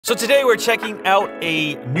So today we're checking out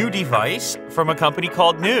a new device from a company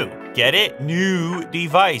called NUU. Get it? NUU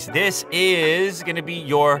device. This is going to be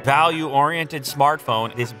your value-oriented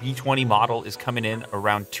smartphone. This B20 model is coming in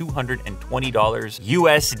around $220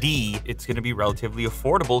 USD. It's going to be relatively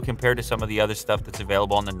affordable compared to some of the other stuff that's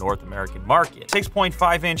available on the North American market.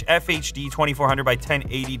 6.5-inch FHD 2400 by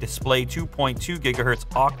 1080 display, 2.2 gigahertz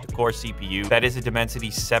octa-core CPU. That is a Dimensity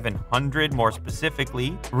 700 more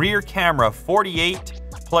specifically. Rear camera 48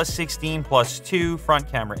 plus 16 plus 2, front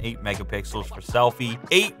camera 8 megapixels for selfie,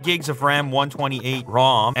 8 gigs of RAM, 128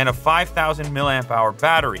 ROM, and a 5,000 milliamp hour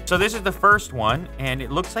battery. So this is the first one, and it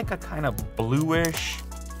looks like a kind of bluish,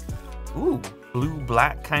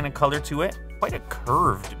 blue-black kind of color to it. Quite a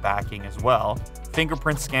curved backing as well.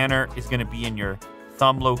 Fingerprint scanner is gonna be in your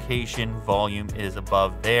thumb location, volume is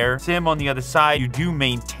above there. SIM on the other side, you do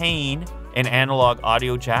maintain an analog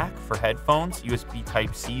audio jack for headphones, USB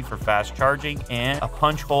Type-C for fast charging, and a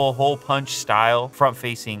punch hole punch style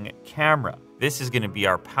front-facing camera. This is gonna be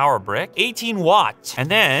our power brick, 18 watts. And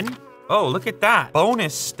then, oh, look at that.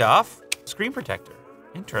 Bonus stuff, screen protector.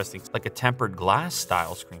 Interesting, like a tempered glass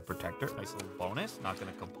style screen protector. Nice little bonus, not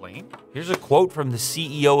gonna complain. Here's a quote from the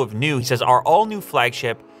CEO of NUU. He says, "Our all-new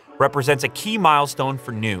flagship represents a key milestone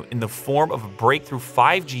for NUU in the form of a breakthrough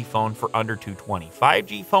 5G phone for under 220.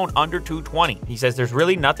 5G phone under 220. He says there's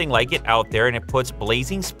really nothing like it out there, and it puts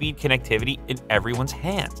blazing speed connectivity in everyone's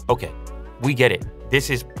hands. Okay, we get it.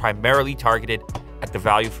 This is primarily targeted at the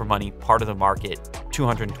value for money part of the market,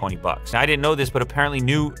 220 bucks. Now, I didn't know this, but apparently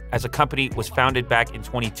NUU as a company was founded back in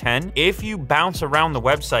 2010. If you bounce around the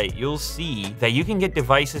website, you'll see that you can get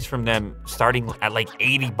devices from them starting at like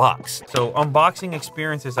 80 bucks. So unboxing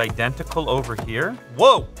experience is identical over here.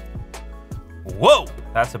 Whoa, whoa.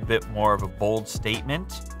 That's a bit more of a bold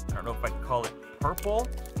statement. I don't know if I can call it purple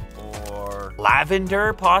or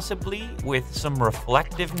lavender, possibly, with some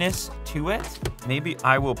reflectiveness to it. Maybe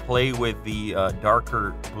I will play with the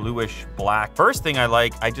darker bluish black. First thing I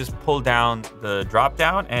like, I just pull down the drop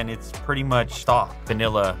down and it's pretty much stock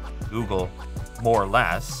vanilla Google, more or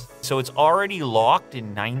less. So it's already locked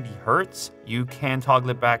in 90 hertz. You can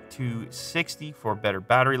toggle it back to 60 for better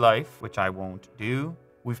battery life, which I won't do.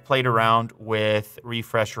 We've played around with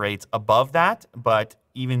refresh rates above that, but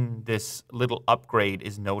even this little upgrade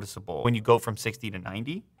is noticeable. When you go from 60 to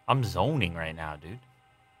 90, I'm zoning right now, dude.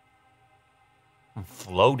 I'm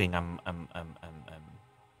floating, I'm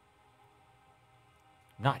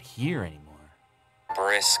not here anymore.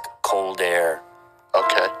 Brisk, cold air.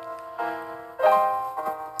 Okay.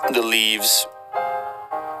 The leaves,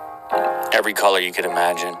 every color you could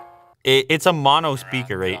imagine. It's a mono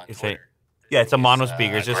speaker, right? Yeah, it's a mono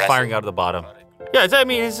speaker. It's just firing out of the bottom. Yeah,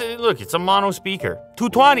 look, it's a mono speaker.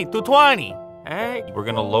 220. Hey, we're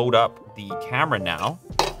gonna load up the camera now.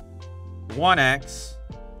 1x,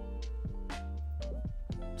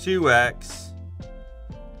 2x,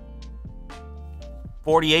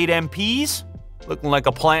 48 MPs. Looking like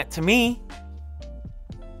a plant to me.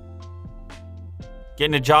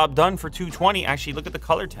 Getting a job done for 220. Actually, look at the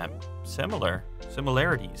color temp.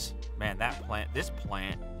 Similarities. Man, this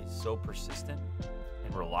plant is so persistent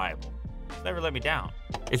and reliable. It's never let me down.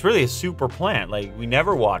 It's really a super plant. Like, we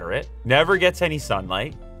never water it, never gets any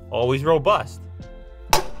sunlight, always robust.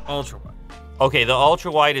 Ultra wide. Okay, the ultra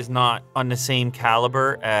wide is not on the same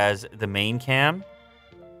caliber as the main cam.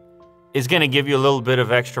 It's gonna give you a little bit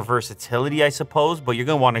of extra versatility, I suppose, but you're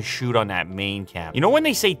gonna wanna shoot on that main cam. You know when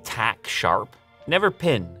they say tack sharp? Never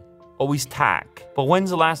pin, always tack. But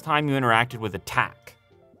when's the last time you interacted with a tack?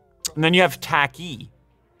 And then you have tacky.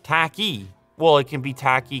 Tacky. Well, it can be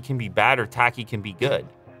tacky, can be bad, or tacky can be good.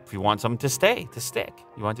 If you want something to stick,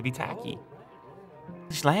 you want it to be tacky.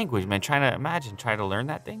 English language, man, trying to learn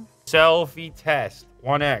that thing. Selfie test,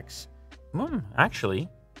 1x. Actually,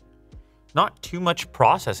 not too much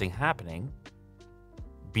processing happening.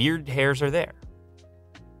 Beard hairs are there.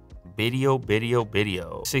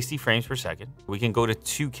 Video. 60 frames per second. We can go to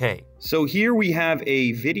 2K. So here we have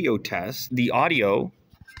a video test. The audio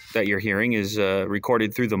that you're hearing is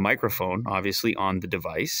recorded through the microphone, obviously, on the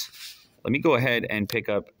device. Let me go ahead and pick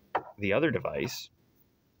up the other device.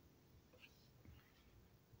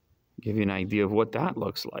 Give you an idea of what that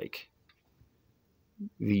looks like.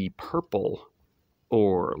 The purple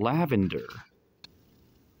or lavender.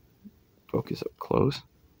 Focus up close.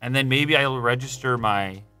 And then maybe I'll register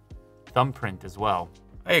my thumbprint as well.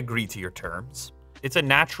 I agree to your terms. It's a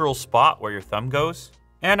natural spot where your thumb goes.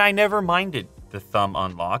 And I never minded the thumb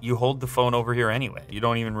unlock. You hold the phone over here anyway. You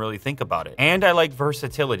don't even really think about it. And I like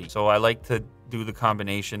versatility. So I like to do the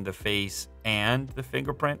combination, the face and the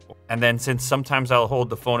fingerprint. And then since sometimes I'll hold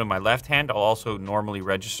the phone in my left hand, I'll also normally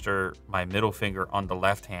register my middle finger on the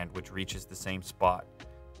left hand, which reaches the same spot.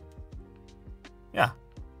 Yeah,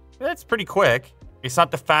 that's pretty quick. It's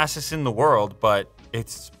not the fastest in the world, but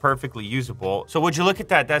it's perfectly usable. So would you look at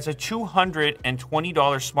that? That's a $220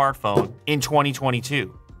 smartphone in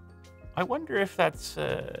 2022. I wonder if that's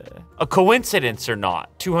a coincidence or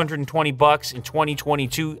not. 220 bucks in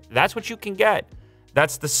 2022, that's what you can get.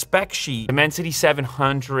 That's the spec sheet. Dimensity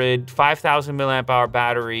 700, 5,000 milliamp hour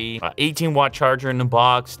battery, 18 watt charger in the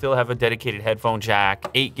box, still have a dedicated headphone jack,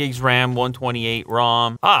 8 gigs RAM, 128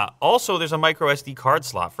 ROM. Also there's a micro SD card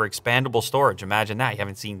slot for expandable storage. Imagine that, you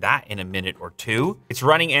haven't seen that in a minute or two. It's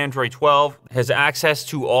running Android 12, has access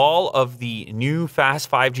to all of the new fast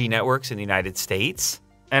 5G networks in the United States.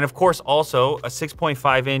 And of course, also a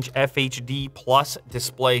 6.5-inch FHD plus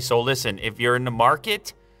display. So listen, if you're in the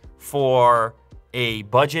market for a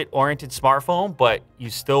budget-oriented smartphone, but you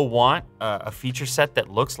still want a feature set that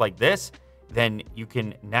looks like this, then you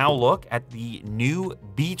can now look at the NUU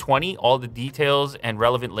B20. All the details and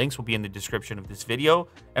relevant links will be in the description of this video.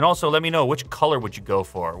 And also let me know, which color would you go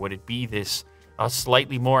for? Would it be this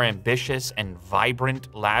slightly more ambitious and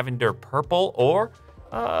vibrant lavender purple, or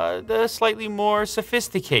the slightly more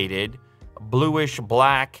sophisticated bluish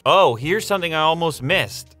black? Oh, here's something I almost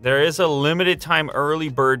missed. There is a limited time early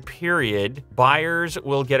bird period. Buyers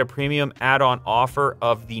will get a premium add-on offer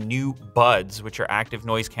of the NUU Buds, which are active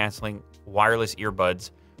noise canceling wireless earbuds,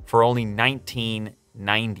 for only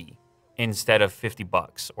 $19.90 instead of 50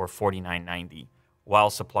 bucks or $49.90 while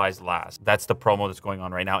supplies last. That's the promo that's going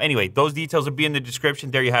on right now. Anyway, those details will be in the description.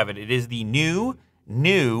 There you have it. It is the NUU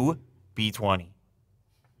B20.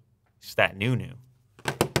 It's that new.